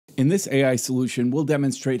In this AI solution, we'll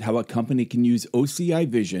demonstrate how a company can use OCI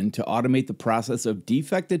Vision to automate the process of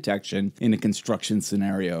defect detection in a construction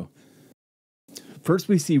scenario. First,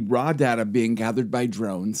 we see raw data being gathered by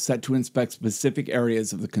drones set to inspect specific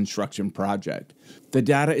areas of the construction project. The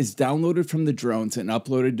data is downloaded from the drones and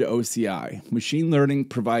uploaded to OCI. Machine learning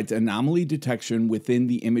provides anomaly detection within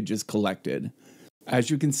the images collected.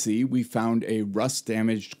 As you can see, we found a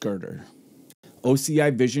rust-damaged girder.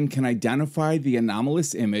 OCI Vision can identify the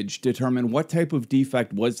anomalous image, determine what type of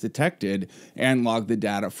defect was detected, and log the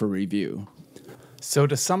data for review. So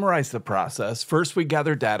to summarize the process, first we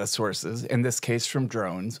gather data sources, in this case from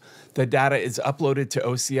drones. The data is uploaded to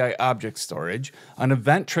OCI object storage. An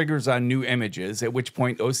event triggers on new images, at which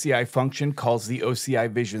point OCI function calls the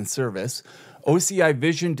OCI Vision service. OCI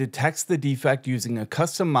Vision detects the defect using a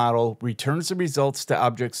custom model, returns the results to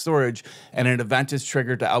object storage, and an event is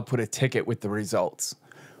triggered to output a ticket with the results.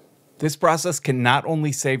 This process can not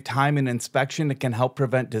only save time in inspection, it can help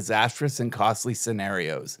prevent disastrous and costly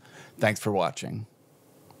scenarios. Thanks for watching.